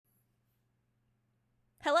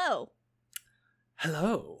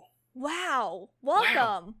Hello. Wow.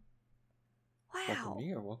 Welcome. Wow. Welcome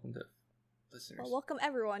me or welcome to listeners? Well, welcome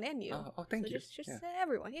everyone and you. Thank you. Just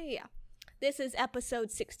everyone. Yeah. This is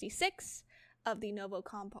episode 66 of the NgoVo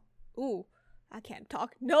Convo. Ooh, I can't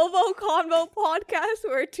talk. NgoVo Convo podcast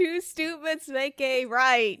where two stupids make a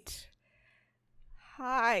right.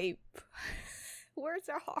 Hype. Words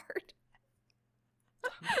are hard.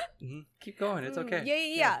 Keep going. It's okay.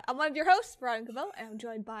 Yeah. I'm one of your hosts, NgoVo, and I'm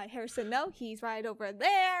joined by Harrison. No, he's right over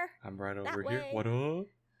there. I'm right over here. What up?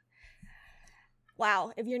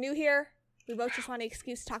 Wow. If you're new here, we both just want an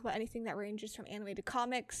excuse to talk about anything that ranges from anime to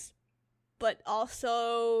comics, but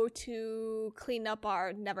also to clean up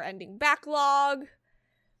our never-ending backlog.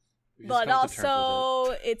 But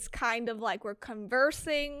also, it's kind of like we're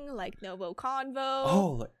conversing, like NgoVo Convo.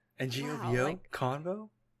 Oh, like NgoVo Convo?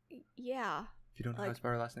 Yeah. You don't know how to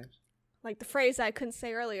spell our last names? Like the phrase I couldn't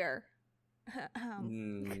say earlier.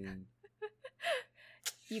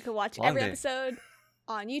 You can watch every episode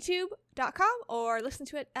on youtube.com or listen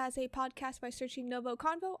to it as a podcast by searching NgoVo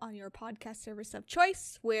Convo on your podcast service of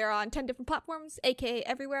choice. We're on 10 different platforms, aka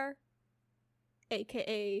everywhere.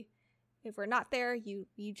 Aka if we're not there, you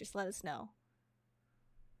just let us know.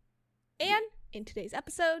 And in today's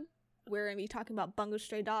episode, we're going to be talking about Bungo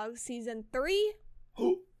Stray Dogs Season 3.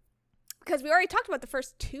 Because we already talked about the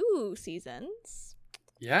first 2 seasons.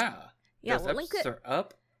 Yeah. Yeah, those we'll link it. Are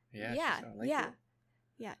up. Yeah.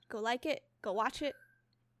 Go like it. Go watch it.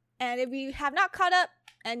 And if you have not caught up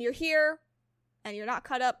and you're here and you're not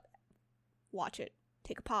caught up, watch it.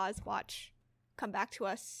 Take a pause, watch, come back to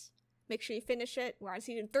us. Make sure you finish it. We're on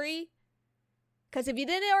season 3. Because if you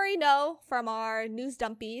didn't already know from our news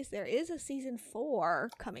dumpies, there is a season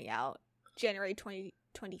 4 coming out January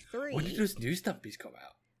 2023. When did those news dumpies come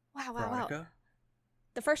out? Wow. Veronica?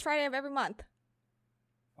 The first Friday of every month.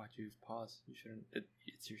 Why'd you pause? You shouldn't.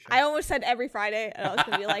 It's your show. I almost said every Friday, and I was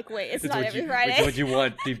going to be like, wait, it's not every Friday. It's what you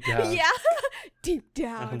want deep down. Yeah, deep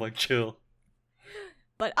down. I'm like, chill.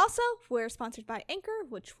 But also, we're sponsored by Anchor,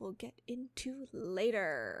 which we'll get into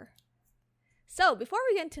later. So, before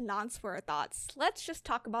we get into non-spoiler thoughts, let's just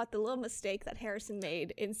talk about the little mistake that Harrison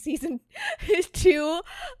made in season 2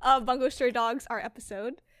 of Bungo Stray Dogs, our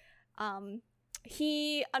episode.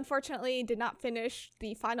 He unfortunately did not finish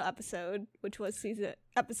the final episode, which was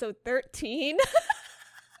episode 13.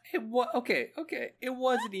 It was okay. It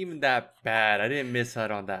wasn't even that bad. I didn't miss out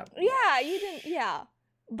on that. Yeah, you didn't. Yeah,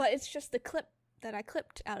 but it's just the clip that I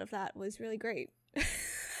clipped out of that was really great.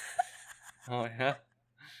 Oh yeah.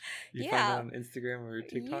 You found it on Instagram or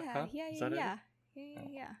TikTok? Yeah, huh?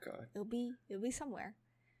 Yeah. God. It'll be somewhere.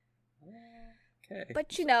 Okay.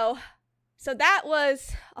 But so that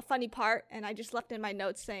was a funny part, and I just left in my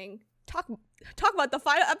notes saying, talk about the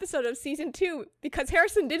final episode of season 2 because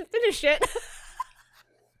Harrison didn't finish it.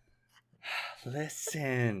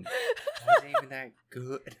 Listen, it wasn't even that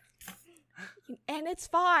good. And it's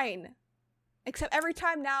fine. Except every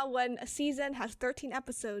time now when a season has 13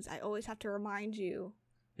 episodes, I always have to remind you.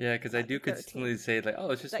 Yeah, because I do consistently say, like, oh,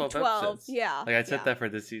 it's just 12 episodes. Yeah. Like, I said that for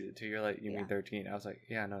this season, too. You're like, you mean 13? I was like,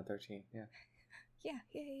 yeah, no, 13. Yeah.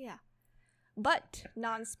 Yeah. But,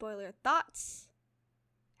 non-spoiler thoughts.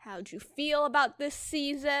 How'd you feel about this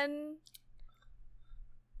season?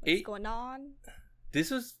 What's going on?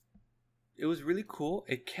 It was really cool.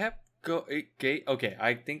 It kept okay,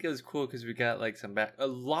 I think it was cool because we got, like, a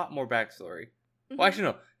lot more backstory. Mm-hmm. Well, actually,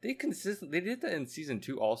 no. They did that in season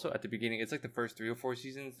 2 also at the beginning. It's like the first 3 or 4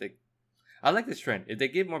 seasons. I like this trend. If they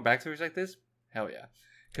give more backstories like this, hell yeah.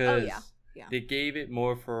 Because they gave it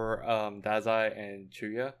more for Dazai and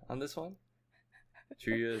Chuya on this one.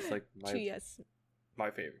 Chuya is like my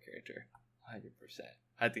favorite character, 100%.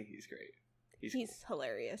 I think he's great. He's cool.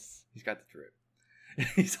 Hilarious. He's got the drip.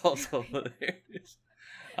 He's also hilarious.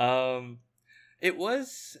 It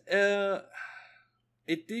was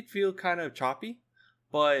it did feel kind of choppy,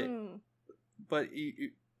 but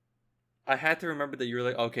I had to remember that you were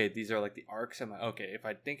like, okay, these are like the arcs. I'm like, okay, if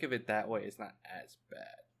I think of it that way, it's not as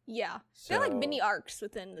bad. Yeah, they're like mini arcs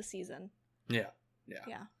within the season. Yeah.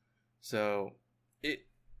 So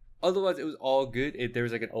otherwise it was all good. There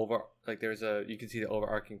was like you can see the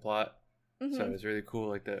overarching plot. Mm-hmm. So it was really cool.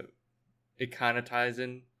 Like it kind of ties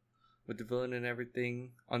in with the villain and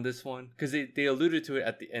everything on this one because they alluded to it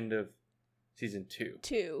at the end of season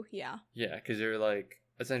 2. Yeah, because they're like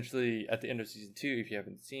essentially at the end of season 2. If you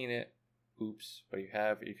haven't seen it, oops, but you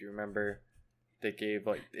have. If you remember, they gave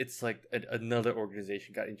it's like another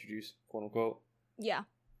organization got introduced, quote unquote. Yeah.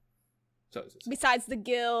 So besides the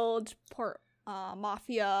guild,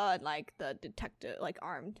 mafia, and like the detective, like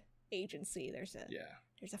armed agency, there's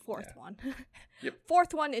a fourth one. Yep.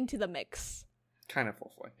 Fourth one into the mix. Kind of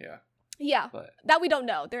fourth one, yeah. Yeah, but that we don't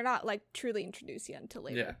know. They're not like truly introduced yet until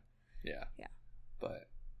later. Yeah. Yeah. But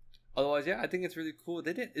otherwise, yeah, I think it's really cool.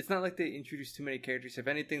 They didn't. It's not like they introduced too many characters. If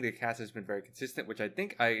anything, the cast has been very consistent, which I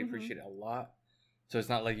think I appreciate a lot. So it's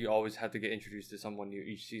not like you always have to get introduced to someone new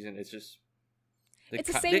each season. It's just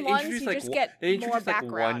it's the same ones. You like, just get they more introduced like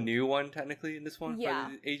background. one new one technically in this one Yeah.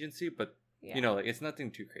 for the agency, but Yeah. you know, like it's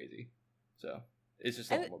nothing too crazy. So it's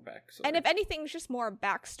just a lot more backstory. And if anything, it's just more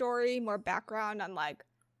backstory, more background on like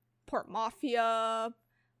Port Mafia,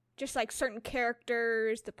 just like certain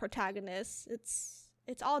characters, the protagonists.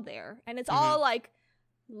 It's all there, and it's all like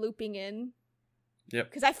looping in.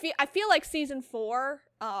 Yep. Because I feel like season 4,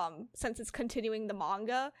 since it's continuing the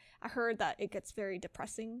manga, I heard that it gets very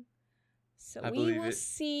depressing. So we will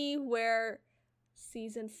see where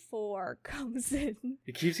season 4 comes in.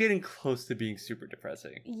 It keeps getting close to being super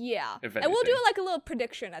depressing. Yeah. And we'll do like a little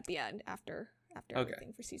prediction at the end after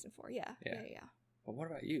everything for season 4. Yeah. But what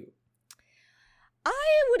about you?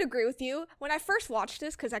 I would agree with you. When I first watched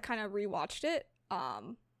this, because I kind of rewatched it,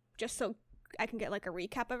 just so I can get like a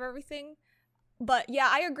recap of everything. But yeah,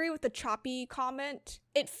 I agree with the choppy comment.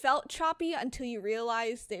 It felt choppy until you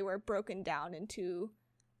realize they were broken down into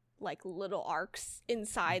like little arcs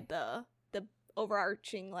inside the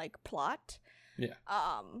overarching like plot. Yeah.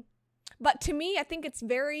 But to me, I think it's a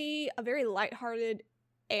very lighthearted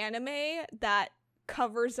anime that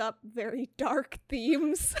covers up very dark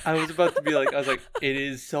themes. I was about to be like, it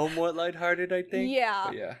is somewhat lighthearted, I think. Yeah.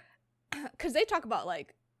 But yeah. Because they talk about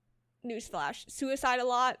like, newsflash, suicide a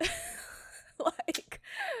lot. like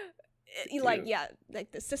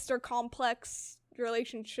the sister complex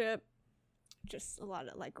relationship, just a lot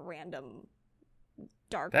of like random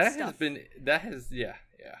dark stuff.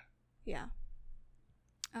 Yeah.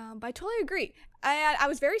 But I totally agree. And I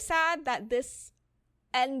was very sad that this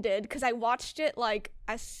ended because I watched it like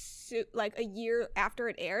a year after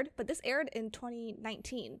it aired, but this aired in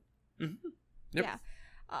 2019. Mm-hmm. Yep. Yeah.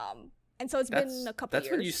 And so it's been a couple years.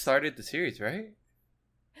 That's when you started the series, right?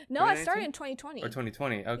 No, I started in 2020. Or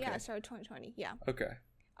 2020, okay. Yeah, I started 2020, yeah. Okay.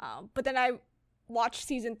 But then I watched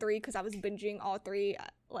season 3 because I was binging all 3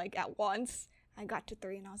 like at once. I got to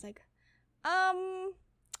 3 and I was like, I'm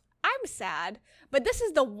sad. But this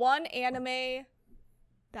is the one anime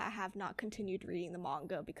that I have not continued reading the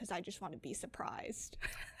manga because I just want to be surprised.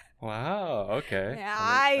 Wow, okay. Yeah,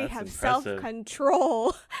 I have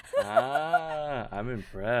self-control. I'm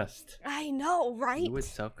impressed. I know, right? You with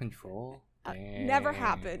self-control? Never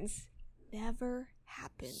happens. Never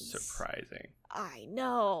happens. Surprising. I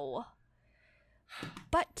know.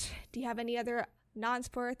 But do you have any other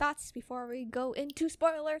non-spoiler thoughts before we go into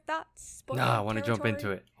spoiler thoughts? No, I want to jump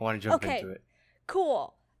into it. Okay,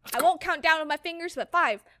 cool. I won't count down with my fingers, but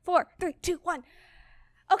 5, 4, 3, 2, 1.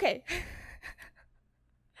 Okay.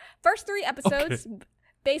 First 3 episodes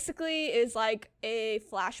basically is like a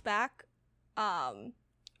flashback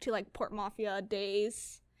to like Port Mafia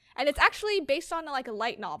days. And it's actually based on like a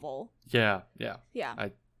light novel. Yeah.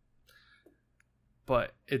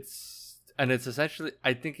 But it's essentially,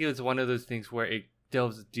 I think it was one of those things where it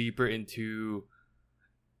delves deeper into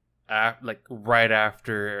like right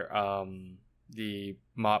after the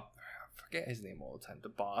mob, I forget his name all the time, the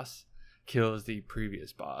boss kills the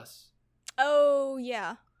previous boss. Oh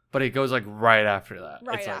yeah. But it goes like right after that.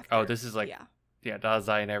 Right it's like, after. oh, this is like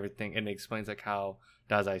Dazai and everything, and it explains like how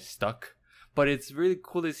Dazai's stuck. But it's really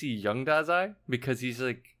cool to see young Dazai because he's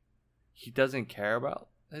like, he doesn't care about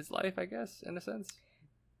his life, I guess, in a sense.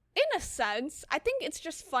 In a sense, I think it's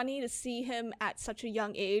just funny to see him at such a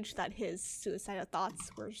young age that his suicidal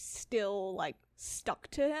thoughts were still like stuck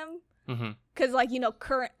to him. Because like, you know,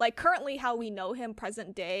 currently how we know him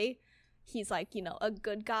present day, he's like, you know, a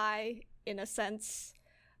good guy in a sense.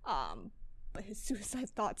 But his suicide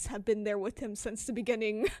thoughts have been there with him since the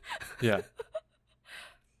beginning. Yeah.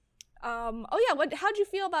 How'd you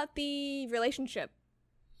feel about the relationship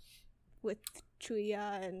with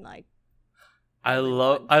Chuya and like I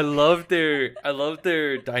love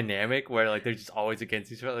their dynamic where like they're just always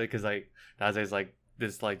against each other because like Dazai's like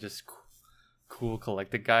this like just cool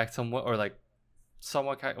collected guy somewhat, or like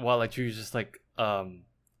somewhat kind, while like Chuya's just like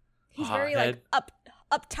he's very like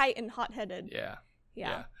uptight and hot-headed.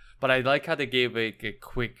 Yeah. But I like how they gave a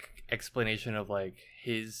quick explanation of like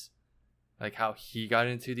his, like how he got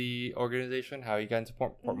into the organization, how he got into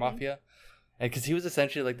Port Mafia, and because he was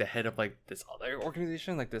essentially like the head of like this other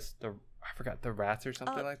organization, like I forgot, the rats or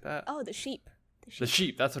something like that. Oh, the sheep. The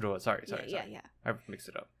sheep. That's what it was. Sorry. Yeah. I mixed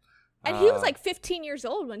it up. And he was like 15 years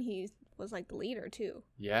old when he was like the leader too.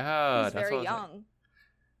 Yeah, he was very young. Like,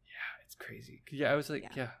 yeah, it's crazy. Yeah, I was like,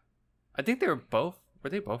 yeah. I think were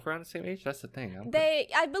they both around the same age? That's the thing.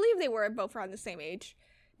 I believe they were both around the same age.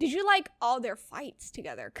 Did you like all their fights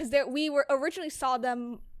together? Because we were originally saw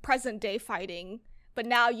them present day fighting, but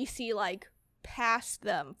now you see like past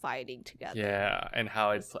them fighting together. Yeah, and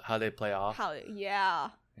how they play off. Yeah,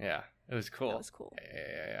 it was cool. That was cool.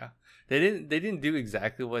 Yeah. They didn't do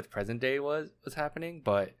exactly what present day was happening,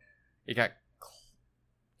 but it got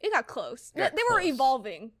close. They were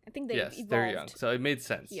evolving. I think they evolved. They're young, so it made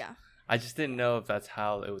sense. Yeah. I just didn't know if that's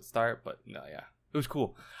how it would start, but no, yeah. It was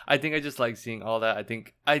cool. I think I just like seeing all that. I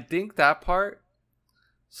think that part.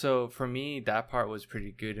 So for me, that part was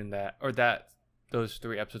pretty good in that, or that those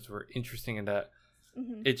 3 episodes were interesting in that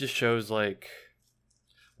it just shows like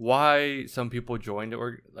why some people joined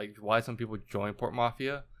why some people joined Port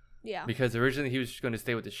Mafia. Yeah. Because originally he was just going to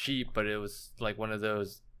stay with the sheep, but it was like one of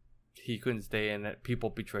those he couldn't stay in it. People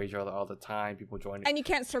betray each other all the time. People join. And you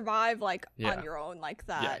can't survive on your own like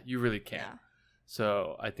that. Yeah, you really can't. Yeah.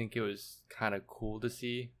 So I think it was kind of cool to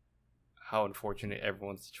see how unfortunate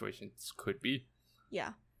everyone's situations could be.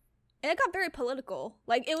 Yeah. And it got very political.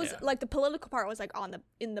 Like it was like the political part was like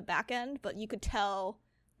in the back end, but you could tell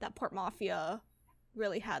that Port Mafia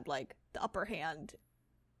really had like the upper hand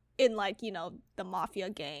in like, the mafia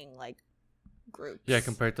gang like groups. Yeah,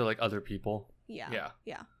 compared to like other people. Yeah.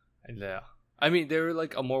 Yeah. I mean, they were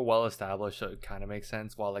like a more well established, so it kind of makes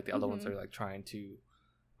sense. While like the other ones are like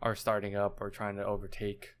are starting up or trying to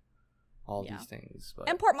overtake all these things. But...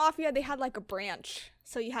 And Port Mafia, they had like a branch.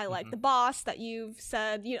 So you had like the boss that you've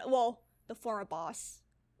said, the former boss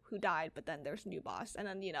who died, but then there's a new boss. And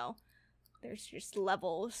then, there's just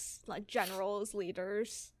levels, like generals,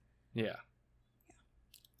 leaders. Yeah.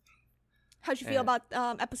 How'd you feel about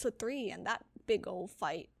episode 3 and that big old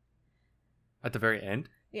fight? At the very end?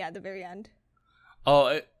 Yeah, at the very end.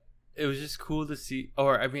 Oh, it was just cool to see.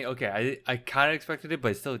 Or, I mean, okay, I kind of expected it,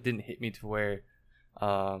 but it still didn't hit me to where...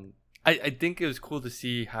 I think it was cool to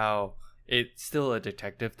see how it's still a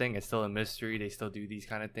detective thing. It's still a mystery. They still do these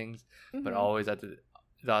kind of things. But always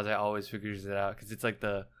Daze always figures it out. Because it's like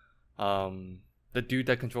the dude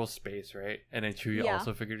that controls space, right? And then Chuya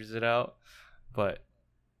also figures it out. But...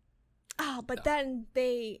 but then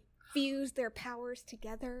they fuse their powers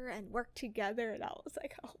together and work together. And I was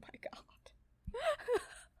like, oh my god.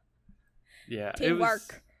 Yeah,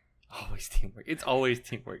 teamwork. Always teamwork. It's always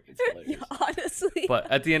teamwork. It's hilarious. Yeah, honestly. But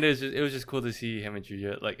at the end, it was just cool to see him and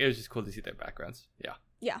Julia. Like, it was just cool to see their backgrounds. Yeah.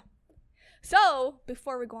 Yeah. So,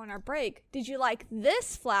 before we go on our break, did you like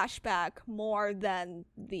this flashback more than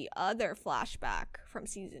the other flashback from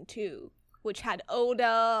season 2, which had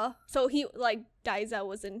Oda? So he, like, Daiza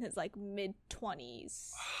was in his, like,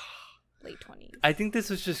 mid-20s, late 20s. I think this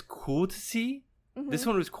was just cool to see. This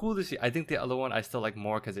one was cool to see. I think the other one I still like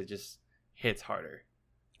more because it just hits harder.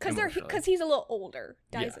 Because he's a little older.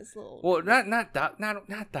 Daisa's a little older. Well, not that.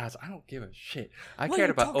 I don't give a shit. I cared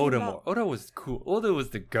about Oda more. Oda was cool. Oda was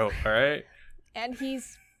the GOAT, all right? And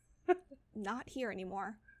he's not here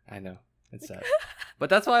anymore. I know. It's sad. But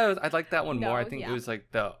that's why I like that one more. I think it was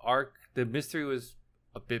like the arc, the mystery was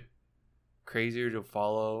a bit crazier to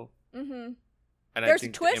follow. And There's a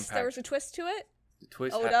twist. There was a twist to it. The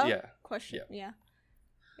twist. Oda? Question. Yeah.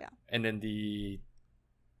 And then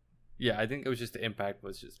I think it was just the impact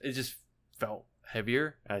it just felt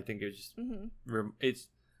heavier. And I think it was just,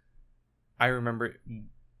 I remember it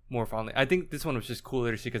more fondly. I think this one was just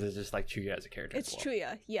cooler to see because it's just like Chuya as a character. It's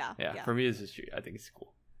Chuya, yeah. For me, it's just Chuya. I think it's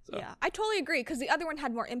cool. So. Yeah, I totally agree because the other one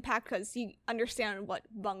had more impact because you understand what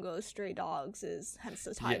Bungo Stray Dogs is, hence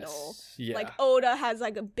the title. Yes. Yeah. Like Oda has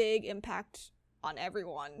like a big impact on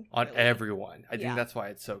everyone. On everyone. I think that's why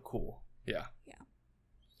it's so cool. Yeah. Yeah.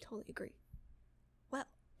 Totally agree. Well,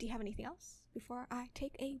 do you have anything else before I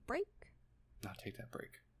take a break? No, take that break.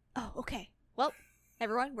 Oh, okay. Well,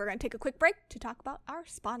 everyone, we're going to take a quick break to talk about our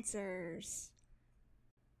sponsors.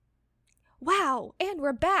 Wow, and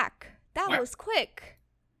we're back. That was quick.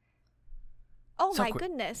 Oh so my quick.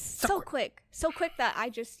 Goodness. So quick. So quick that I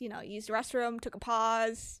just, used the restroom, took a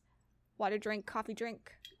pause, water drink, coffee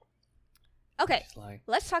drink. Okay,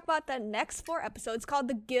 let's talk about the next 4 episodes called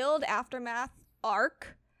the Guild Aftermath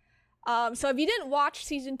arc. So if you didn't watch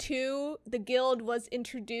season 2, the Guild was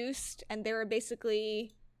introduced and they were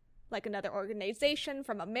basically like another organization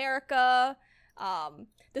from America.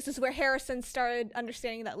 This is where Harrison started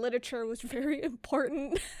understanding that literature was very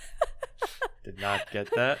important. Did not get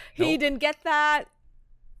that. He didn't get that.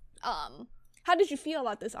 How did you feel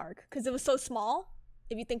about this arc? Because it was so small.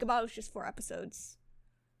 If you think about it, it was just 4 episodes.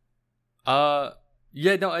 I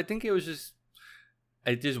think it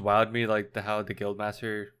just wowed me, like how the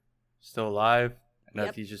Guildmaster is still alive and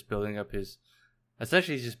that he's just building up his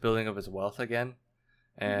wealth again.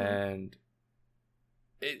 And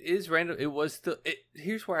it is random. It was still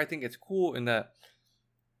here's where I think it's cool in that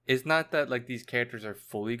it's not that like these characters are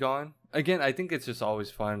fully gone. Again, I think it's just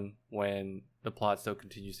always fun when the plot still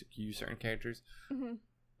continues to use certain characters. Mm-hmm.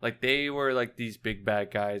 Like they were like these big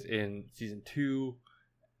bad guys in season 2,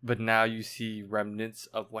 but now you see remnants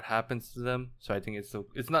of what happens to them. So I think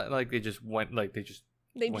it's not like they just went like they just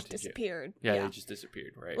disappeared. Yeah, they just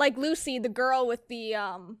disappeared, right? Like Lucy, the girl with the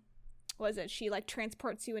was it? She like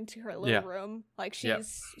transports you into her little room. Like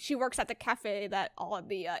she works at the cafe that all of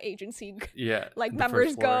the agency like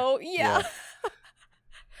members go. Yeah.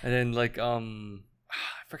 And then like I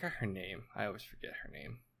forgot her name. I always forget her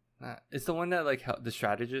name. It's the one that like the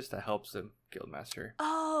strategist that helps the guildmaster.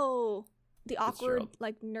 Oh, the awkward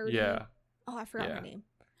like nerdy. Yeah. Oh, I forgot her name.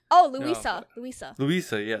 Oh, Louisa. No,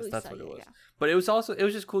 Louisa. Yes, that's what it was. Yeah. But it was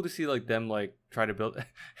just cool to see like them like try to build.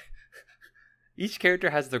 Each character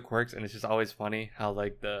has their quirks, and it's just always funny how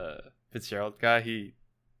like the Fitzgerald guy he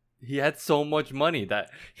had so much money that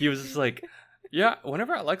he was just like, yeah,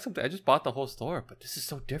 whenever I like something, I just bought the whole store. But this is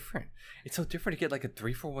so different. It's so different to get like a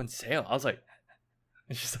 3-for-1 sale. I was like,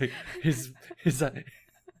 it's just like his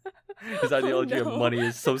ideology of money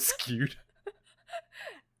is so skewed.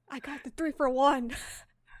 I got the 3-for-1.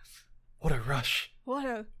 What a rush. What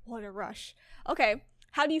a rush. Okay,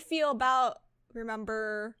 how do you feel about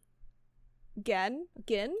Gin,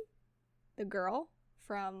 the girl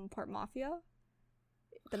from Port Mafia,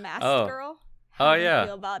 the masked girl? How do you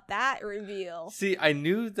feel about that reveal? See, I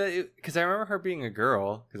knew that because I remember her being a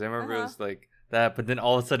girl because I remember it was like that, but then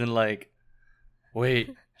all of a sudden like,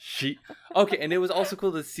 wait, okay, and it was also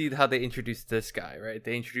cool to see how they introduced this guy, right?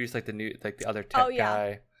 They introduced like the other tech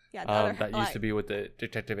guy. Yeah, that used to be with the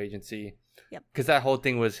detective agency. Yep. Because that whole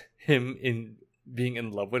thing was him being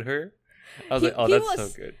in love with her. I was like, oh, that's so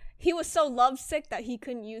good. He was so lovesick that he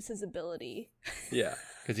couldn't use his ability. Yeah,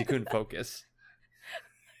 because he couldn't focus.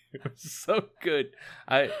 It was so good.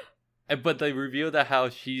 But they revealed that how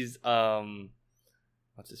she's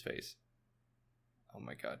what's his face? Oh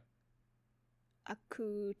my god.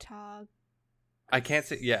 Akuta. I can't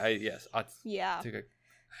say. Yeah. Yes. Yeah.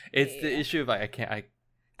 It's the issue of I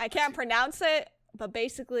can't pronounce it, but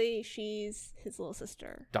basically she's his little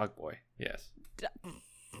sister. Dog boy. Yes.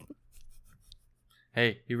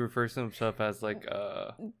 Hey, he refers to himself as like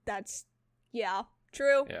That's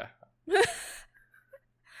true. Yeah.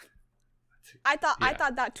 I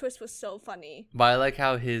thought that twist was so funny. But I like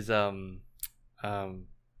how his that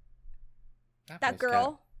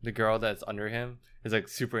girl, the girl that's under him is like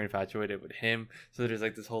super infatuated with him. So there's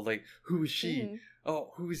like this whole like, who is she? Mm-hmm.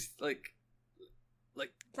 Oh, who's like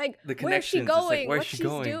the connections. Where's she going? Like, where's she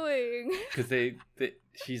doing? Because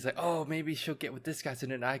she's like, oh, maybe she'll get with this guy, so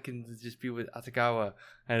then I can just be with Asakawa.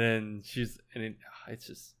 And then it's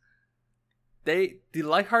just the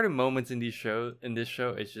lighthearted moments in this show.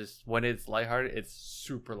 It's just when it's lighthearted, it's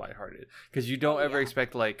super lighthearted because you don't ever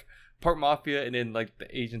expect like Port Mafia and then like the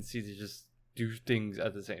agency to just do things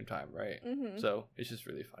at the same time, right? Mm-hmm. So it's just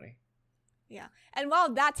really funny. Yeah, and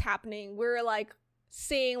while that's happening, we're like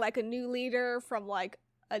seeing like a new leader from like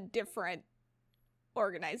a different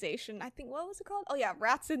organization. I think, what was it called? Oh yeah,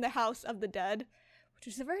 Rats in the House of the Dead, which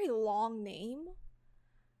is a very long name.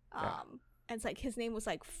 And it's like his name was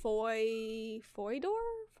like Fyodor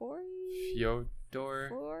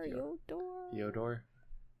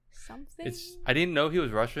something. I didn't know he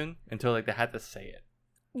was Russian until like they had to say it.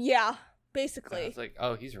 Yeah, basically. And I was like,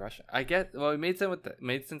 oh, he's Russian. I get. Well, it made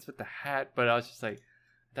sense with the hat, but I was just like,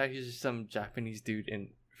 I thought he was just some Japanese dude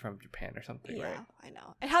from Japan or something, right? Yeah, I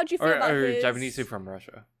know. And how'd you feel about his Japanese dude from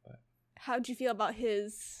Russia? But. How'd you feel about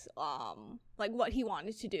his like what he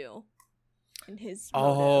wanted to do and his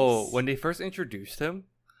motives? When they first introduced him,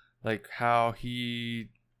 like how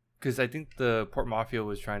because I think the Port Mafia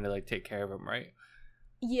was trying to like take care of him, right?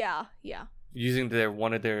 Yeah. Using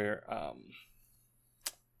one of their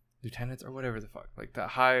lieutenants or whatever the fuck, like the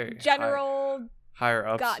higher ups,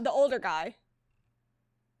 guy, the older guy.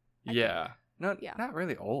 Not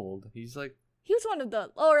really old. He's like he was one of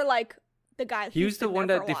the like the guy. He was the one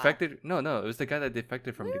that defected. No, it was the guy that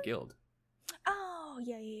defected from the guild. Oh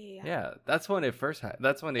yeah. Yeah, that's when it first had.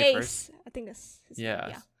 That's when they Ace, first. I think that's his name,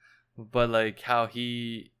 yeah. But like how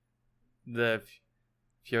the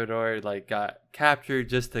Fyodor like got captured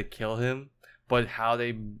just to kill him, but how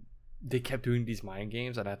they kept doing these mind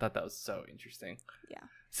games, and I thought that was so interesting. Yeah.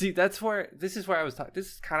 See, this is where I was talking.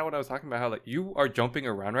 This is kind of what I was talking about. How like you are jumping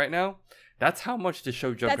around right now. That's how much the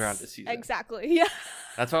show jumped around this season. Exactly. Yeah.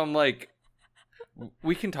 That's why I'm like,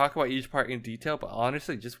 we can talk about each part in detail, but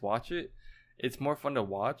honestly, just watch it. It's more fun to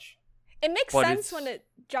watch. It makes sense when it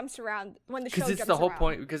jumps around when the show jumps around. Because it's the whole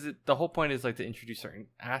point. Because the whole point is like to introduce certain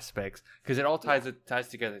aspects. Because it all ties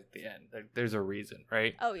together at the end. There's a reason,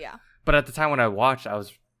 right? Oh yeah. But at the time when I watched, I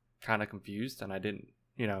was kind of confused, and I didn't,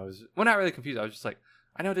 well, not really confused. I was just like,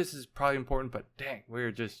 I know this is probably important, but dang,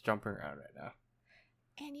 we're just jumping around right now.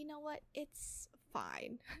 And you know what? It's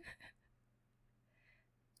fine.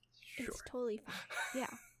 Sure. It's totally fine.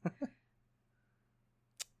 Yeah.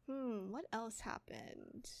 What else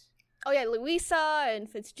happened? Oh yeah, Louisa and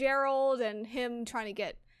Fitzgerald and him trying to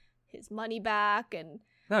get his money back and.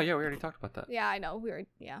 No, yeah, we already talked about that. Yeah, I know.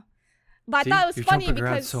 Yeah. But I thought it was funny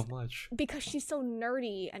because so much. Because she's so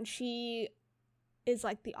nerdy and she is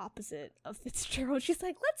like the opposite of Fitzgerald. She's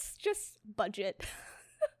like, let's just budget.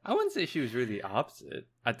 I wouldn't say she was really the opposite.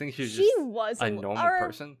 I think she was just a normal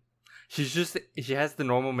person. She has the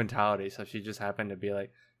normal mentality, so she just happened to be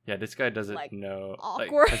like, yeah, this guy doesn't know.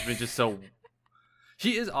 Awkward. Has been just so.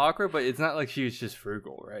 She is awkward, but it's not like she was just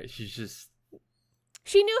frugal, right?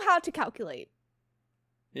 She knew how to calculate.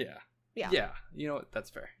 Yeah. Yeah. Yeah. You know what? That's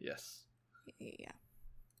fair. Yes. Yeah.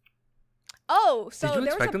 Oh, so did you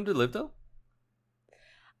expect them to live though?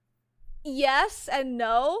 Yes and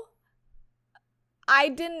no. I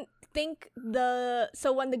didn't think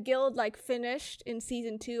so when the guild finished in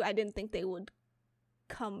season 2, I didn't think they would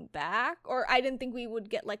come back, or I didn't think we would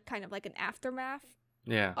get kind of an aftermath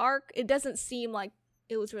arc. It doesn't seem like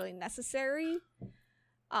it was really necessary.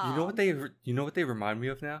 You know what they remind me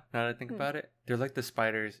of now that I think about it? They're like the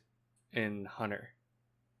spiders in Hunter.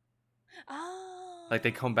 Oh.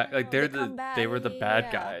 They come back. They were the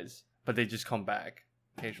bad guys, but they just come back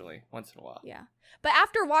occasionally, once in a while. Yeah. But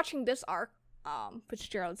after watching this arc,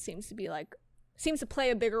 Fitzgerald seems to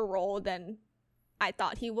play a bigger role than I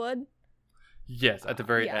thought he would. Yes, at the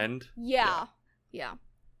very end. Yeah.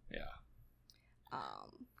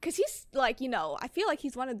 Because he's I feel like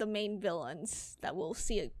he's one of the main villains that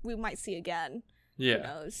we might see again. Yeah. Who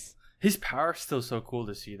knows? His power's still so cool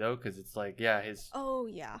to see though, because it's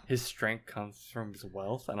his strength comes from his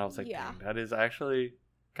wealth, and I was like, dang, that is actually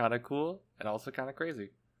kind of cool and also kind of crazy.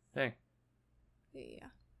 Dang. Yeah.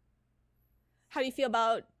 How do you feel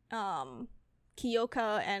about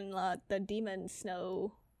Kyoka and the demon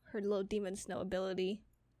snow, her little demon snow ability?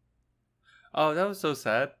 Oh, that was so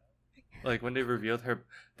sad. When they revealed her,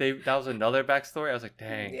 that was another backstory. I was like,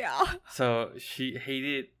 dang. Yeah. So she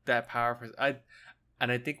hated that power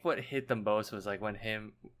and I think what hit them most was when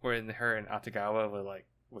her and Atagawa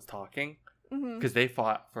was talking, because they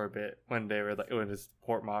fought for a bit when they were in this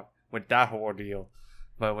port mock with that whole ordeal,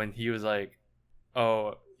 but when he was like,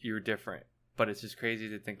 "Oh, you're different," but it's just crazy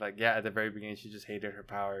to think at the very beginning she just hated her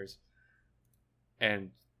powers, and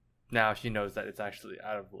now she knows that it's actually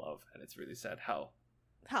out of love, and it's really sad how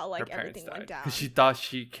everything went down. Because she thought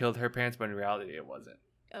she killed her parents, but in reality it wasn't.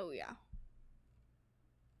 Oh yeah.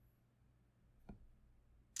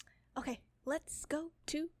 Okay, let's go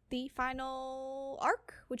to the final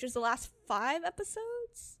arc, which is the last 5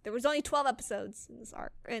 episodes. There was only 12 episodes in this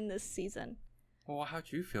arc in this season. Well,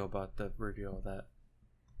 how'd you feel about the reveal of that?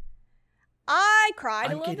 I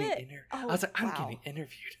cried a little bit. I was like, I'm getting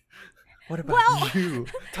interviewed. What about you?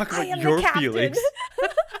 Talk about your feelings.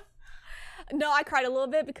 No, I cried a little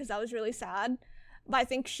bit because I was really sad. But I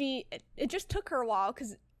think it just took her a while,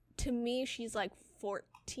 because to me, she's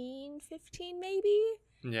 14, 15 maybe.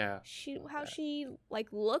 Yeah. She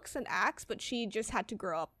looks and acts, but she just had to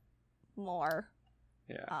grow up more.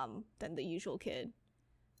 Yeah. Than the usual kid.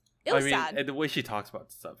 It was sad. And the way she talks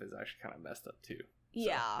about stuff is actually kind of messed up too.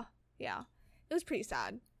 So. Yeah. It was pretty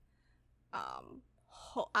sad.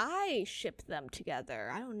 I ship them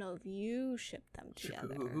together. I don't know if you ship them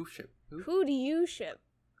together. Who ship? Who do you ship?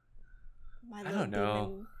 I don't know.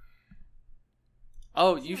 Demon.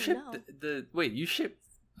 Oh, you ship wait, you ship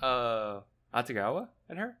Atagawa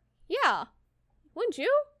and her? Yeah. Wouldn't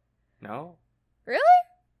you? No. Really?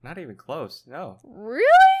 Not even close. No. Really?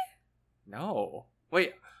 No.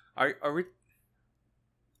 Wait, are we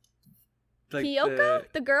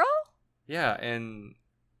Kyoka? The girl? Yeah, and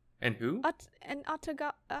who? And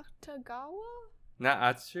Atagawa? Not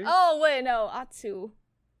Atsu? Oh, wait, no. Atsu.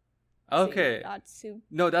 Okay. Atsu.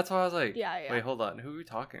 No, that's why I was like, yeah. Wait, hold on. Who are we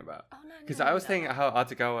talking about? Oh, no. Because I was thinking how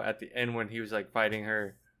Atagawa at the end when he was fighting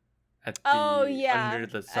her at the under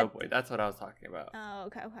the subway. That's what I was talking about. Oh,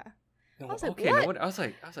 okay. No, I was like, okay, what? No, I was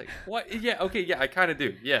like, what? Yeah, okay, yeah, I kind of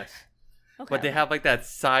do. Yes. Okay. But they have that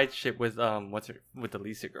side ship with with the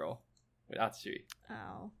Lisa girl, with Atsui.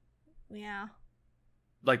 Oh, yeah.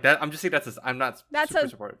 That. I'm just saying I'm not super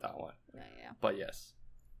supportive of that one. Yeah. But yes.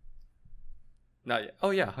 Not yet.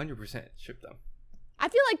 Oh yeah, 100% ship them. I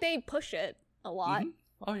feel like they push it a lot. Mm-hmm.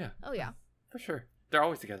 Oh yeah. For sure. They're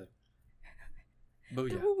always together.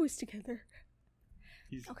 Booyah. They're always together.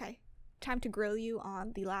 Okay. Time to grill you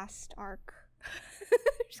on the last arc.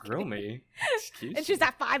 Grill me? Excuse It's just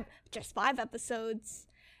that 5 episodes.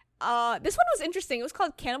 This one was interesting. It was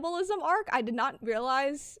called Cannibalism Arc. I did not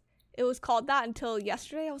realize it was called that until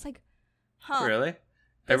yesterday. I was like, huh. Really?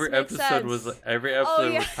 Every episode was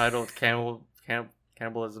titled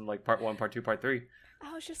Cannibalism, like part 1, part 2, part 3.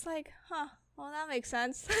 I was just like, huh. Well, that makes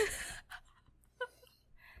sense.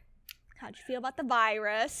 How'd you feel about the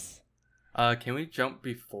virus? Can we jump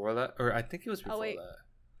before that? Or I think it was before that.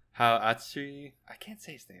 How Atsui, I can't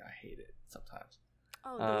say his name. I hate it sometimes.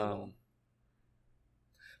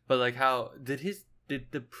 But like, how did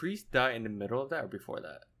the priest die in the middle of that or before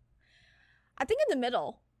that? I think in the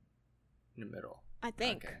middle. In the middle. I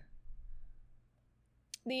think. Okay.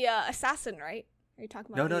 The assassin, right? Are you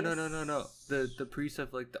talking about? No. The priest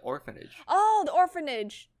of like the orphanage. Oh, the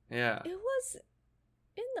orphanage. Yeah. It was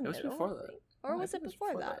in the middle. It was before that. Or was it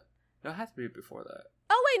before that? No, it has to be before that.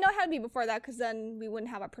 Oh wait, no, it had to be before that because then we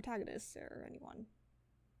wouldn't have a protagonist or anyone.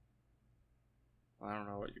 I don't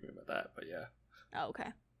know what you mean by that, but yeah. Oh,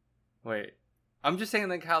 okay. Wait, I'm just saying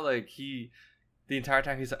like how like the entire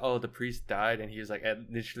time he's like, oh, the priest died, and he was like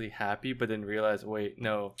initially happy, but then realized, wait,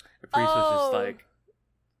 no, the priest was just like,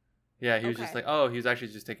 yeah, he was just like, oh, he was actually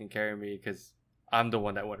just taking care of me because I'm the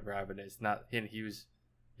one that went ravenous, not him. He was,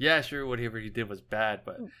 yeah, sure, whatever he did was bad,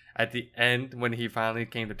 but at the end when he finally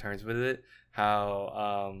came to terms with it,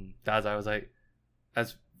 how Dazai was like,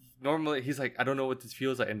 as normally he's like, I don't know what this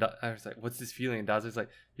feels like, and I was like, what's this feeling? And Dazai's like,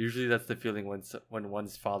 usually that's the feeling when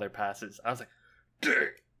one's father passes. I was like, dang.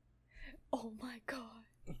 Oh my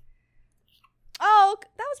god. Oh,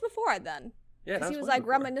 that was before then. Yeah, because he was like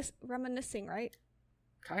reminiscing, right?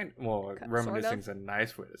 Reminiscing's a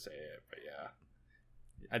nice way to say it, but yeah,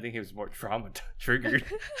 I think he was more trauma triggered.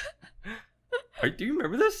 Do you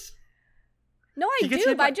remember this? No, I do,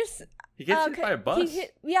 but he gets hit by a bus.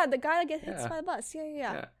 The guy that gets hit by a bus.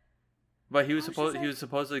 Yeah. But he was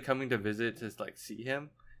supposedly coming to visit to like see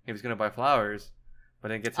him. He was gonna buy flowers, but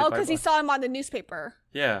then gets hit by a bus. Oh, because he saw him on the newspaper.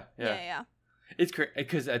 Yeah. It's crazy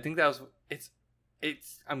because I think that was it's.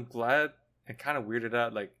 I'm glad and kind of weirded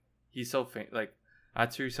out. Like he's so like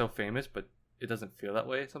Atsuru's so famous, but it doesn't feel that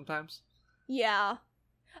way sometimes. Yeah.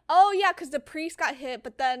 Oh yeah, because the priest got hit,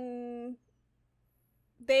 but then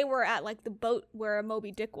they were at like the boat where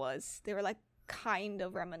Moby Dick was. They were like kind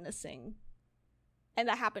of reminiscing, and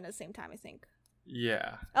that happened at the same time, I think.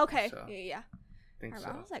 Yeah. Okay. So. Yeah. I think so.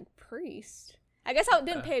 I was like priest. I guess I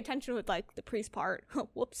didn't pay attention with like the priest part.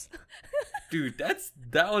 Whoops. Dude, that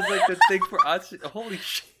was like the thing for us. Holy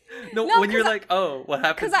shit. No, when you're like, oh, what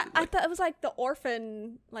happened? Because I thought it was like the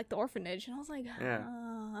orphanage, and I was like,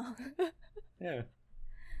 yeah. Yeah.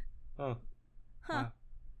 Oh. Huh.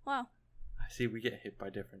 Wow. I see we get hit by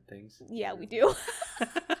different things. Yeah, we do.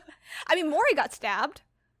 I mean, Mori got stabbed.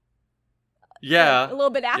 Yeah. Like, a little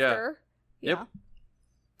bit after. Yeah. Yep.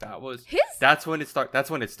 That's when it started. That's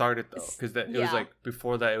when it started though, because it was like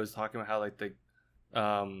before that. It was talking about how like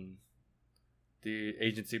the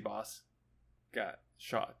agency boss got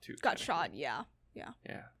shot too. Yeah.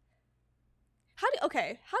 How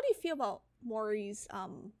do you feel about Mori's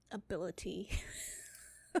ability?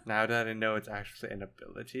 Now that I know it's actually an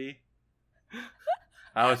ability,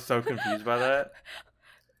 I was so confused by that.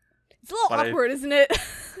 It's a little awkward, isn't it?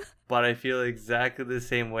 But I feel exactly the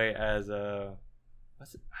same way as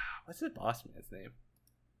what's the boss man's name?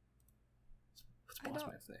 What's boss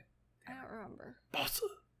man's name? I don't remember. Boss.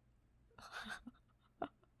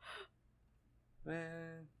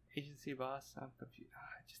 Man, agency boss. I'm confused.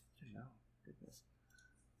 I just didn't know. Goodness.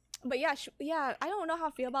 But yeah, I don't know how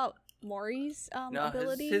I feel about Mori's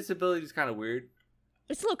ability. His ability is kind of weird.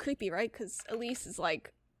 It's a little creepy, right? Because Elise is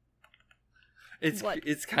like, it's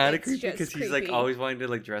kind of creepy because he's like always wanting to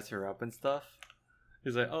like dress her up and stuff.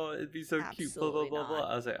 He's like, oh, it'd be so cute, blah blah blah blah.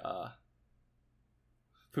 I was like,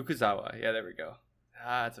 Fukuzawa. Yeah, there we go.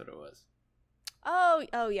 That's what it was.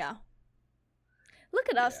 Oh yeah. Look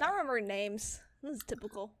at us, not remembering names. This is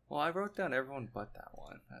typical. Well, I wrote down everyone but that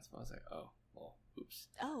one. That's why I was like, oh, well, oops.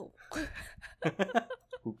 Oh.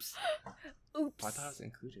 Oops. I thought it was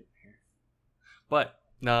included here. But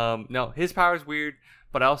no, his power is weird,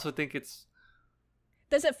 but I also think it's.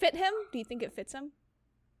 Does it fit him? Do you think it fits him?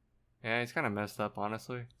 Yeah, he's kind of messed up,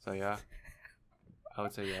 honestly. So yeah, I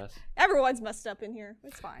would say yes. Everyone's messed up in here.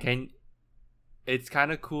 It's fine. It's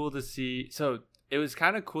kind of cool to see. So it was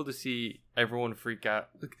kind of cool to see everyone freak out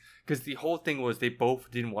because the whole thing was they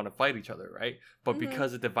both didn't want to fight each other, right? But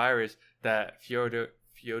because of the virus that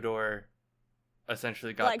Fyodor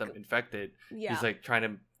essentially got them infected, he's like trying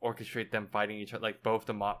to orchestrate them fighting each other, like both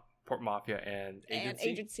the Port Mafia and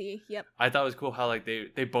Agency. Yep. I thought it was cool how like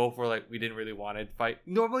they both were like, we didn't really want to fight.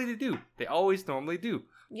 Normally they do. They always normally do.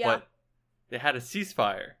 Yeah. But they had a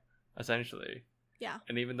ceasefire essentially. Yeah.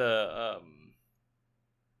 And even the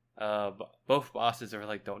both bosses are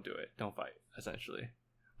like, don't do it, don't fight, essentially.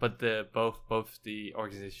 But both the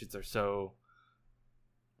organizations are so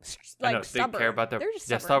like I know, stubborn. they care about They're just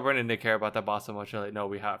they're stubborn and they care about the boss so much. They're like, no,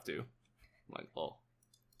 we have to. I'm like, lol.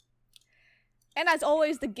 And as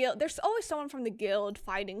always, the guild. There's always someone from the guild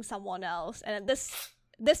fighting someone else. And this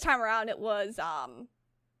time around, it was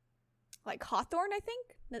like Hawthorne, I think.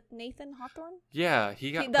 Nathan Hawthorne. Yeah,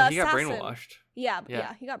 he got brainwashed. Yeah,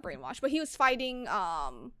 he got brainwashed. But he was fighting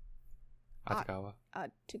Atagawa.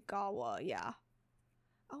 Tagawa. Yeah.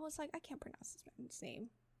 I was like, I can't pronounce this man's name.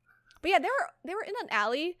 But yeah, they were in an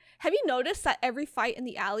alley. Have you noticed that every fight in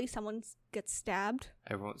the alley, someone gets stabbed?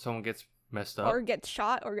 Someone gets messed up, or gets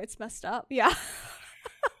shot, or gets messed up. Yeah.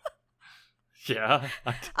 Yeah.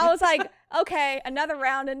 I was like, okay, another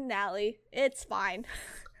round in an alley. It's fine.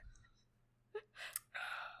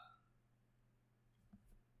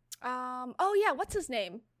 Oh yeah, what's his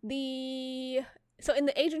name? So in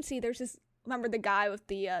the agency, there's this. Remember the guy with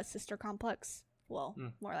the sister complex? Well,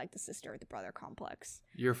 more like the sister or the brother complex.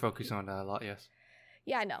 You're focusing on that a lot, yes.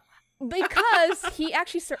 Yeah, I know. Because he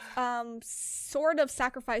actually sort of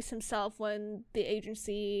sacrificed himself when the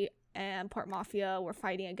agency and Port Mafia were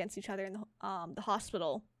fighting against each other in the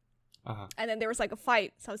hospital. Uh-huh. And then there was like a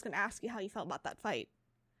fight, so I was going to ask you how you felt about that fight.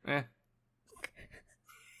 That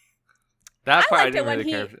part I didn't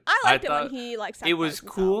really care. I liked it when he like sacrificed it was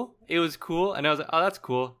cool. himself. It was cool, and I was like, oh, that's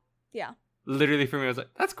cool. Yeah. Literally for me, I was like,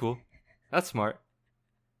 that's cool. That's smart.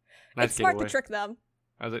 Nice it's smart getaway. to trick them.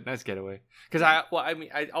 I was like, nice getaway. Because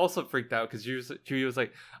I also freaked out because Julia was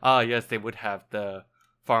like, oh, yes, they would have the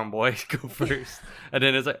farm boys go first. And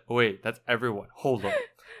then it's like, oh, wait, that's everyone. Hold up.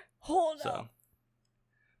 Hold up.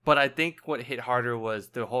 But I think what hit harder was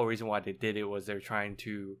the whole reason why they did it was they're trying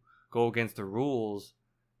to go against the rules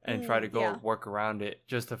and try to work around it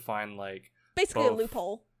just to find like basically a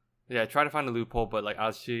loophole. Yeah, try to find a loophole, but like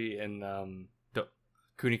Ashi and the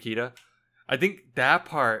Kunikita. I think that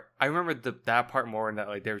part, I remember that part more in that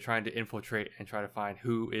like they were trying to infiltrate and try to find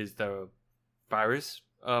who is the virus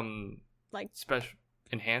like special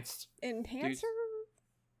enhancer dudes.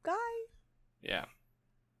 Guy. Yeah.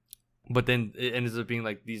 But then it ends up being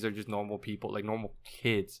like these are just normal people, like normal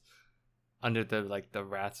kids under the like the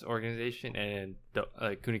rats organization, and the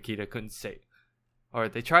like Kunikita couldn't say, or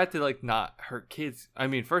they tried to like not hurt kids. I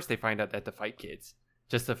mean, first they find out they have to fight kids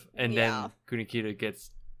then Kunikita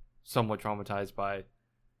gets somewhat traumatized by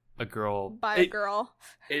a girl.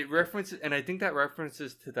 It references, and I think that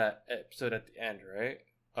references to that episode at the end, right,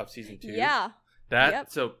 of season 2. Yeah.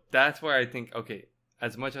 So that's where I think, okay,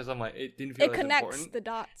 as much as I'm like, it didn't feel as important. It connects the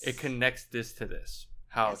dots. It connects this to this.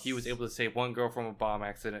 How he was able to save one girl from a bomb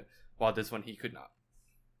accident, while this one he could not.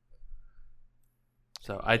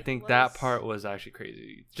 So I think that part was actually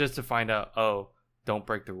crazy. Just to find out, oh, don't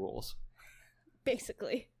break the rules.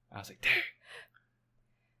 Basically. I was like, dang.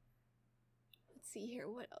 See here,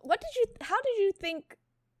 how did you think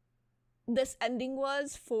this ending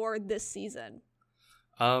was for this season?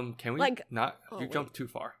 Can we jump too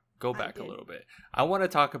far? Go back a little bit. I want to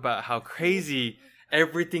talk about how crazy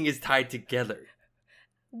everything is tied together.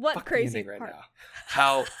 What crazy right part? Now?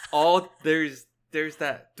 How all there's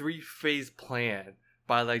that 3-phase plan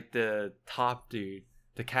by like the top dude,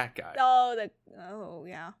 the cat guy. Oh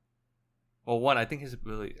yeah. Well, one, I think his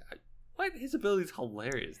ability. His ability is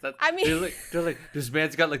hilarious. They're like this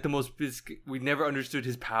man's got like the most. We never understood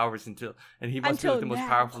his powers and he must be like the most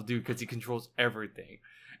powerful dude because he controls everything.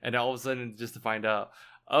 And all of a sudden, just to find out,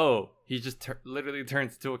 oh, he just literally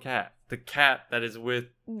turns into a cat. The cat that is with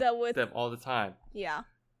them all the time. Yeah.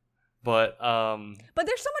 But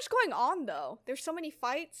there's so much going on though. There's so many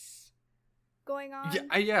fights going on.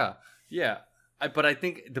 Yeah. But I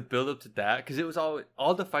think the build up to that, because it was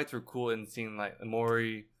all the fights were cool, and seeing like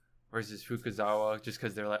Mori versus Fukuzawa, just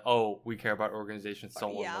because they're like, oh, we care about organizations,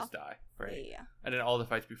 someone must die, right? Yeah. And then all the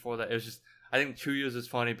fights before that, it was just, I think Chuyo's is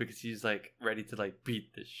funny because he's like ready to like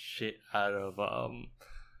beat the shit out of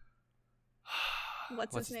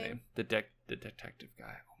what's his name? The detective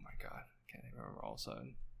guy. Oh my god, I can't even remember all of a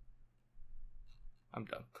sudden. I'm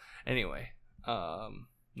dumb. Anyway,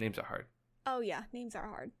 names are hard. Oh yeah, names are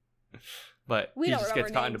hard. But he just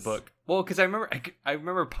gets caught in the book. Well, because I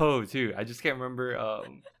remember Poe too. I just can't remember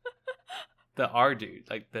the R dude,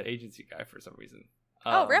 like the agency guy for some reason.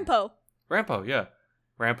 Rampo, yeah.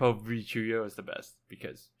 Rampo v. Chuyo is the best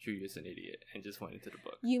because Chuyo's an idiot and just went into the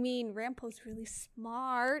book. You mean Rampo's really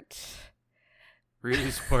smart?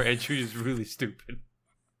 Really smart, and Chuyo's really stupid.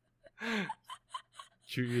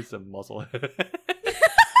 Chuyo's a musclehead.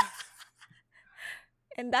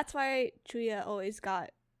 And that's why Chuya always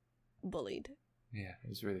got bullied. Yeah, it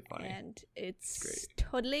was really funny. And it's great.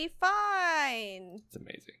 totally fine. It's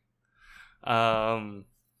amazing.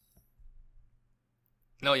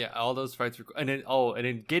 No, yeah, all those fights were cool. And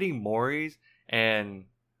then getting Mori's and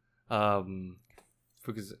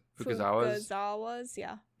Fukazawa's,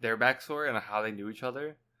 yeah. their backstory and how they knew each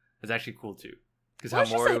other is actually cool too. Because Well, how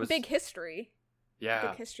it's Mori just a was big history. Yeah.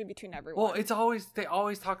 Big history between everyone. Well, they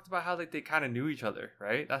always talked about how like they kind of knew each other,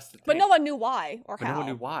 right? That's the thing. But no one knew why or how. No one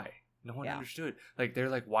knew why. No one understood. Like they're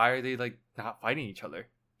like, why are they like not fighting each other?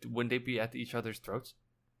 Wouldn't they be at each other's throats?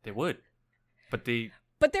 They would. But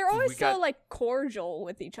they're always so like cordial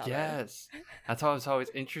with each other. Yes. That's how it's always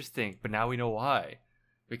interesting. But now we know why.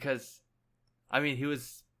 Because I mean he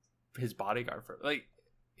was his bodyguard for like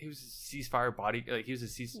he was a ceasefire body like he was a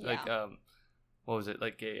like what was it?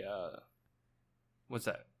 Like a what's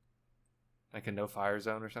that? Like a no fire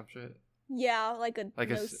zone or some shit? Yeah, like a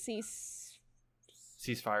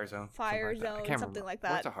ceasefire zone. Fire zone, I can't something remember. like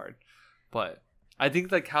that. Words are hard. But I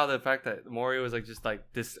think like how the fact that Mori was like just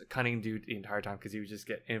like this cunning dude the entire time because he would just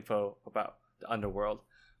get info about the underworld,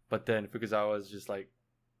 but then Fukazawa was just like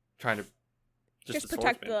trying to just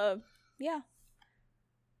protect the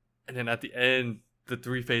And then at the end, the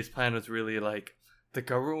 3-phase plan was really like the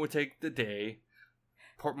government would take the day,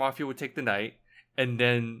 Port Mafia would take the night, and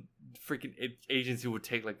then freaking agency would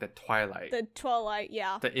take like the twilight. The twilight,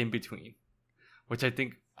 yeah. The in between, which I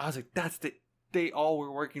was like, they all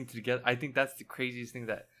were working together. I think that's the craziest thing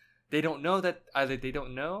that they don't know that either they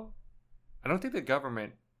don't know. I don't think the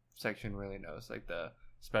government section really knows, like the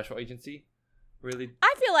special agency really.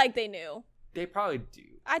 I feel like they knew. They probably do.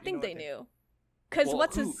 I think they knew. Because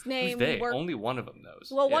what's his name? Who's they? Only one of them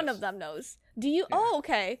knows. Well, yes. One of them knows. Do you? Yeah. Oh,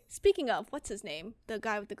 okay. Speaking of, what's his name? The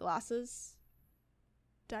guy with the glasses.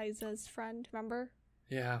 Daisa's friend, remember?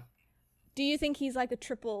 Yeah. Do you think he's like a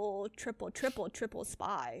triple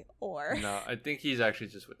spy, or? No, I think he's actually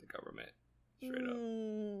just with the government. Straight up.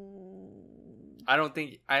 I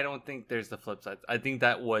don't think there's the flip side. I think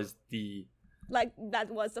that was the. Like that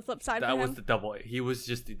was the flip side. That was the double. He was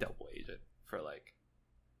just the double agent for like.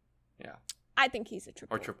 Yeah. I think he's a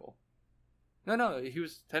triple. Or triple. No, he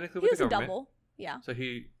was technically with the government. He was a double, yeah. So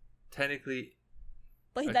he technically...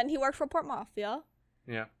 But then he worked for Port Mafia.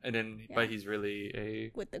 Yeah, and then, but he's really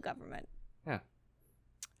a... With the government. Yeah.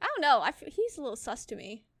 I don't know, he's a little sus to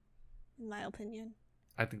me, in my opinion.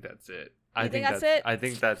 I think that's it. I think that's it? I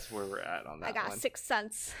think that's where we're at on that I got one. 6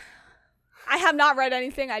 cents. I have not read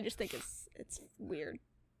anything, I just think it's weird.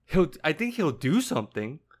 I think he'll do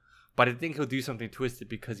something, but I think he'll do something twisted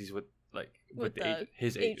because he's with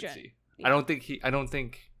his agency. Yeah. I don't think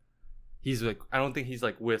he's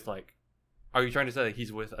like with like. Are you trying to say that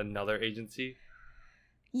he's with another agency?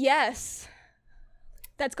 Yes,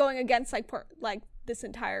 that's going against like this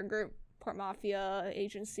entire group, Port Mafia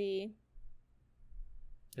agency.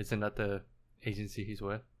 Isn't that the agency he's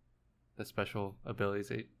with? The Special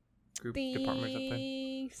Abilities Group Department or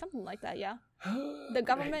something? Something like that, yeah. The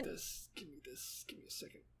government. Give me a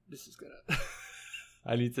second. This is gonna.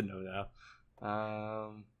 I need to know now.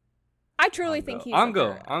 I truly think he's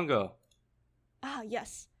Ngo. Ah,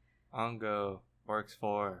 yes. Ngo works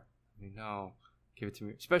for. No, give it to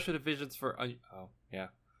me. Special divisions for. Oh, yeah.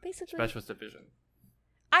 Basically. Specialist division.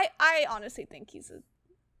 I honestly think he's a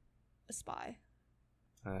spy.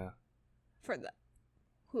 Yeah. For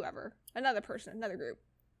whoever, another person, another group.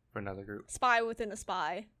 For another group. Spy within a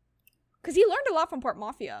spy. Because he learned a lot from Port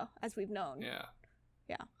Mafia, as we've known. Yeah.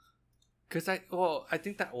 Yeah. Because I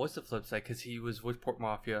think that was the flip side, because he was with Port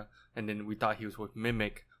Mafia, and then we thought he was with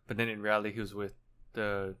Mimic, but then in reality he was with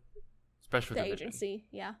the Special Division. The agency,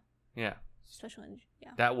 yeah. Yeah. Special,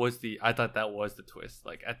 yeah. I thought that was the twist.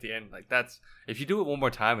 Like, at the end, like, that's, if you do it one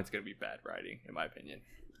more time, it's going to be bad writing, in my opinion.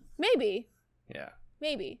 Maybe. Yeah.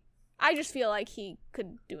 Maybe. I just feel like he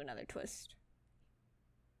could do another twist.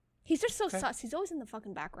 He's just so sus. He's always in the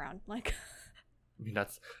fucking background. Like... I mean,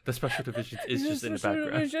 that's the Special Division is just in the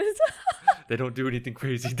background. They don't do anything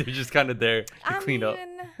crazy. They're just kind of there to clean up.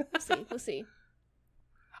 We'll see.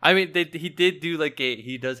 I mean, he did do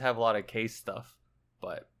he does have a lot of case stuff,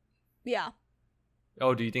 but yeah.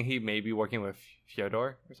 Oh, do you think he may be working with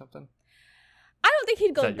Fyodor or something? I don't think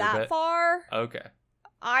he'd go that far. Okay.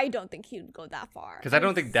 I don't think he'd go that far because I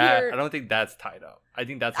don't think that's tied up. I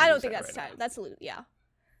think that's. I don't think that's tied. That's yeah.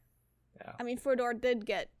 Yeah. I mean, Fyodor did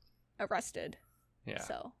get arrested. Yeah.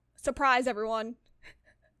 So, surprise everyone.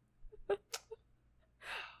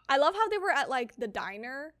 I love how they were at like the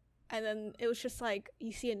diner and then it was just like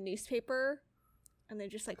you see a newspaper and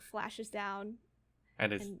then just like flashes down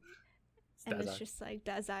and it's just like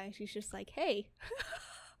Dazai. She's just like, "Hey."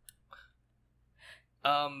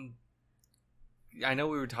 I know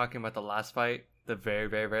we were talking about the last fight the very,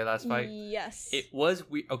 very, very last fight. Yes. It was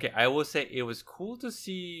okay, I will say it was cool to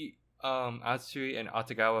see Atsui and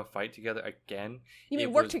Atagawa fight together again. You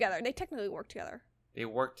mean work together? They technically work together. They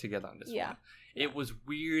worked together on this one. Yeah. It was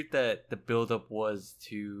weird that the build-up was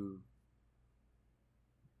to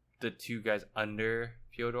the two guys under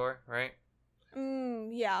Fyodor, right?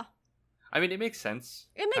 Yeah. I mean, it makes sense.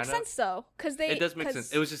 It makes sense though, because it does make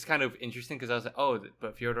sense. It was just kind of interesting because I was like, oh,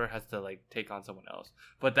 but Fyodor has to like take on someone else.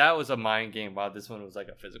 But that was a mind game, while this one was like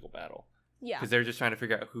a physical battle. Yeah. Because they're just trying to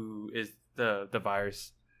figure out who is the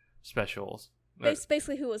virus specials.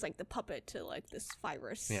 Basically, who was like the puppet to like this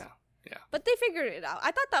virus. Yeah. Yeah. But they figured it out.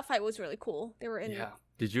 I thought that fight was really cool. They were in. Yeah.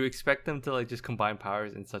 Did you expect them to like just combine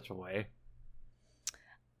powers in such a way?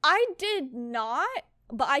 I did not,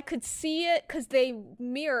 but I could see it because they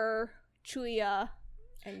mirror Chuya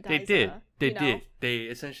and Daiza. They did. They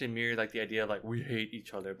essentially mirrored like the idea of like we hate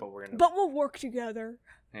each other, but we'll work together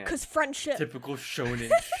because friendship. Typical shonen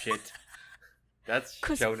shit. That's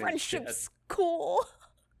because friendship's cool.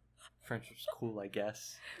 Friendship's cool, I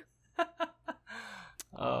guess.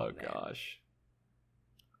 Oh gosh.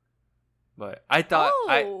 But I thought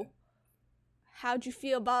how'd you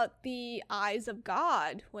feel about the eyes of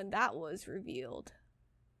God when that was revealed?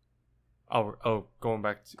 Going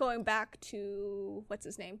back to what's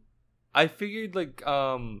his name? I figured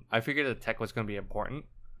the tech was gonna be important.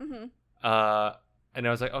 Mm-hmm. And I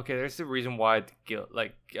was like, okay, there's a reason why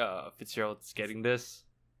Fitzgerald's getting this.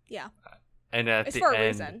 Yeah. And it's for a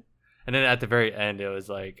reason. And then at the very end, it was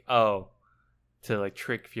like, to like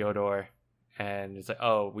trick Fyodor, and it's like,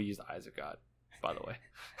 we use the eyes of God, by the way.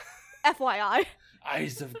 FYI.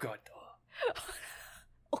 Eyes of God.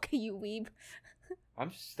 Okay, you weeb. I'm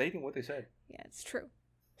just stating what they said. Yeah, it's true.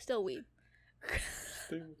 Still weeb.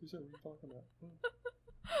 Stating what they said. What are you talking about?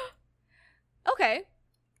 Okay.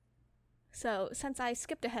 So, since I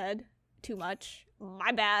skipped ahead too much,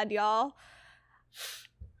 my bad, y'all.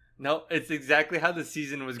 No, it's exactly how the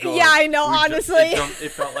season was going. Yeah, I know, honestly.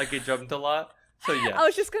 It felt like it jumped a lot. So, yeah. I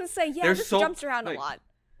was just going to say, this jumps around a lot.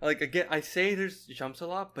 Like, again, I say there's jumps a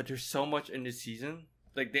lot, but there's so much in this season.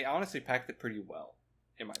 Like, they honestly packed it pretty well,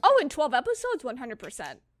 in my opinion. In 12 episodes?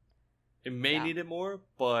 100%. It may need it more,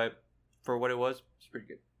 but for what it was, it's pretty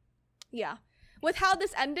good. Yeah. With how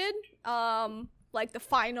this ended, like the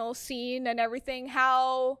final scene and everything,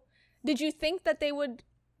 how did you think that they would,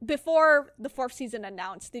 before the 4th season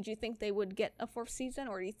announced, did you think they would get a 4th season,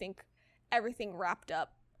 or do you think everything wrapped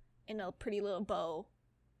up in a pretty little bow?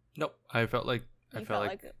 Nope. I felt like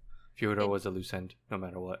Fyodor was a loose end, no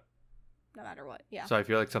matter what. No matter what, yeah. So I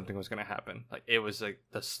feel like something was gonna happen. Like it was like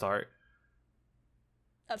the start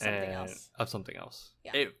of something else. Of something else.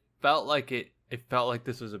 Yeah. It felt like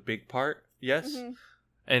this was a big part. Yes. Mm-hmm.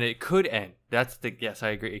 And it could end. Yes, I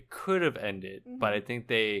agree. It could have ended, but I think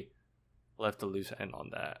they left a loose end on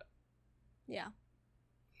that. Yeah.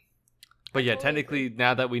 But yeah, technically,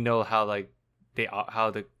 now that we know how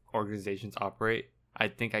how the organizations operate, I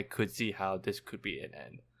think I could see how this could be an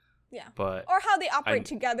end. Yeah. But or how they operate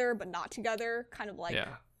together but not together, kind of like.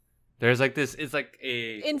 Yeah. There's like this. It's like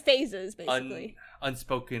in phases, basically.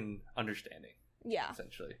 Unspoken understanding. Yeah.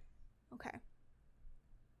 Essentially. Okay.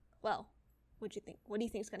 Well, what'd you think? What do you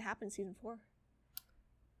think is gonna happen in season 4?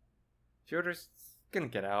 Fyodor's gonna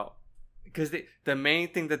get out because the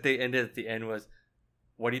main thing that they ended at the end was,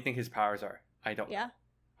 what do you think his powers are? I don't know.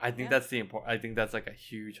 I think that's I think that's like a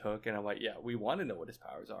huge hook, and I'm like, yeah, we want to know what his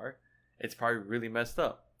powers are. It's probably really messed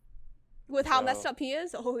up. With how messed up he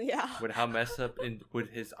is? Oh yeah. With how messed up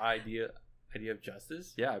with his idea of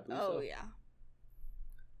justice? Yeah, I believe so. Oh yeah.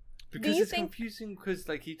 Because it's confusing because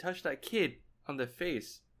like he touched that kid on the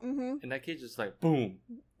face, and that kid just like boom.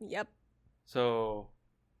 Yep. So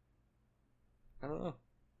I don't know.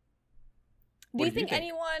 Do you think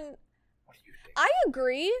anyone? What do you think? I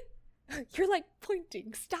agree. You're like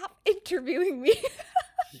pointing. Stop interviewing me.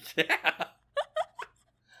 Yeah.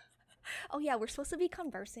 Oh yeah, we're supposed to be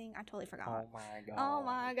conversing. I totally forgot. Oh my god. Oh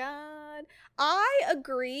my god. I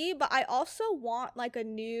agree, but I also want like a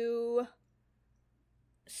new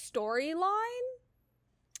storyline.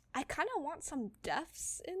 I kind of want some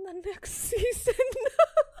deaths in the next season.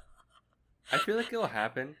 I feel like it'll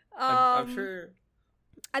happen. I'm sure.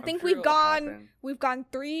 I think we've gone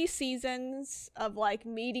 3 seasons of like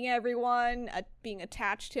meeting everyone, being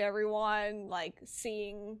attached to everyone, like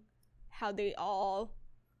seeing how they all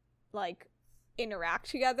like interact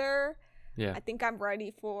together. Yeah. I think I'm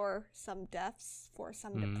ready for some deaths, for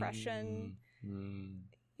some depression.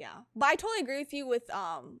 Yeah. But I totally agree with you with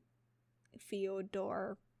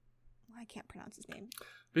Fyodor. I can't pronounce his name.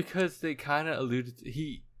 Because they kind of allude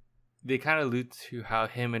to how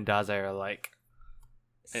him and Dazai are like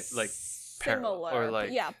similar, or like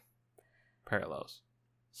but yeah, parallels,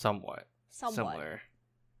 somewhat similar.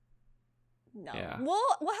 No, Yeah.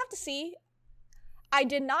 we'll have to see. I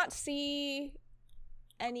did not see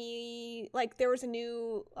any, like, there was a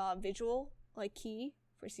new visual like key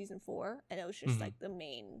for season 4, and it was just like the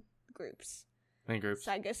main groups.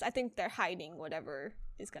 So I think they're hiding whatever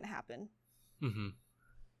is gonna happen.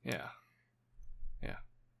 Yeah.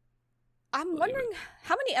 I'm wondering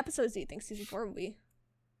how many episodes do you think season 4 will be?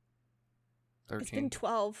 13. It's been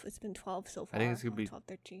 12. It's been 12 so far. I think it's gonna be 12,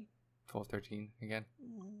 13. 12, 13 again.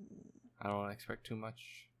 I don't expect too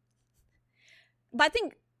much. But I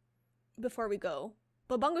think before we go,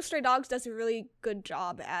 Bungo Stray Dogs does a really good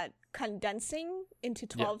job at condensing into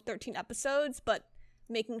 12, 13 episodes, but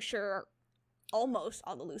making sure almost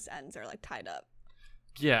all the loose ends are like tied up.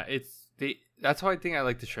 Yeah, that's why I think I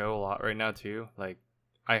like the show a lot right now too. Like,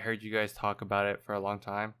 I heard you guys talk about it for a long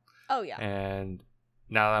time. Oh yeah. And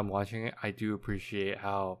now that I'm watching it, I do appreciate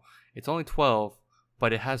how it's only 12,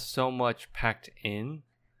 but it has so much packed in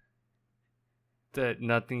that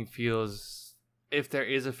nothing feels. If there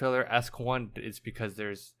is a filler-esque one, it's because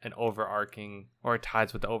there's an overarching, or it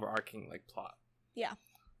ties with the overarching like plot. Yeah.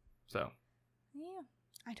 So. Yeah,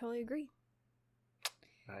 I totally agree.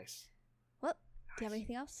 Nice. Well, do you have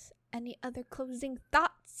anything else? Any other closing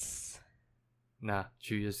thoughts? Nah,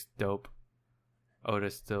 Chuya's dope.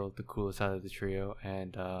 Oda's still the coolest out of the trio,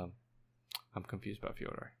 and I'm confused about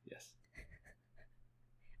Fyodor. Yes.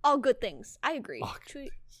 All good things. I agree. All good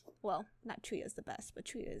things. Well, not Chuya's the best, but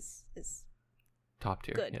Chuya is top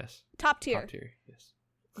tier. good. Yes. Top tier. Top tier. Yes.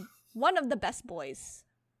 One of the best boys.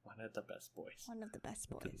 One of the best boys. One of the best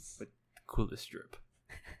boys. With the coolest drip.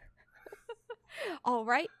 All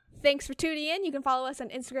right. Thanks for tuning in. You can follow us on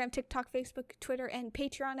Instagram, TikTok, Facebook, Twitter, and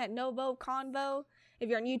Patreon at NgoVo, Convo. If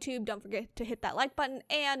you're on YouTube, don't forget to hit that like button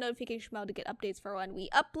and notification bell to get updates for when we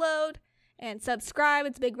upload. And subscribe.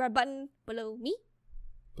 It's a big red button below me.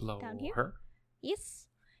 Below down here. Her? Yes.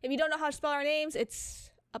 If you don't know how to spell our names,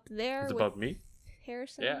 it's up there. It's above me?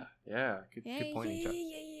 Harrison. Yeah. Good pointing, Chuck.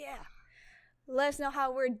 Yeah. Let us know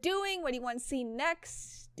how we're doing. What do you want to see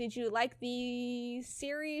next? Did you like the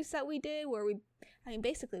series that we did?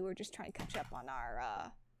 Basically, we're just trying to catch up on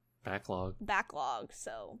our backlog.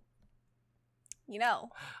 So,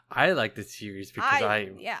 I like the series because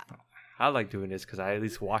I like doing this because I at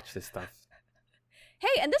least watch this stuff.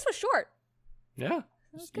 Hey, and this was short. Yeah,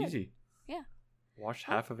 it's easy. Yeah. Watched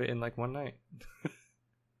half of it in like one night.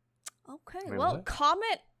 Okay. Wait, well, what?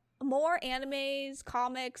 comment more animes,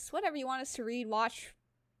 comics, whatever you want us to read, watch,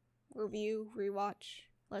 review, rewatch.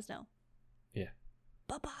 Let us know. Yeah.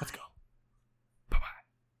 Bye-bye. Let's go.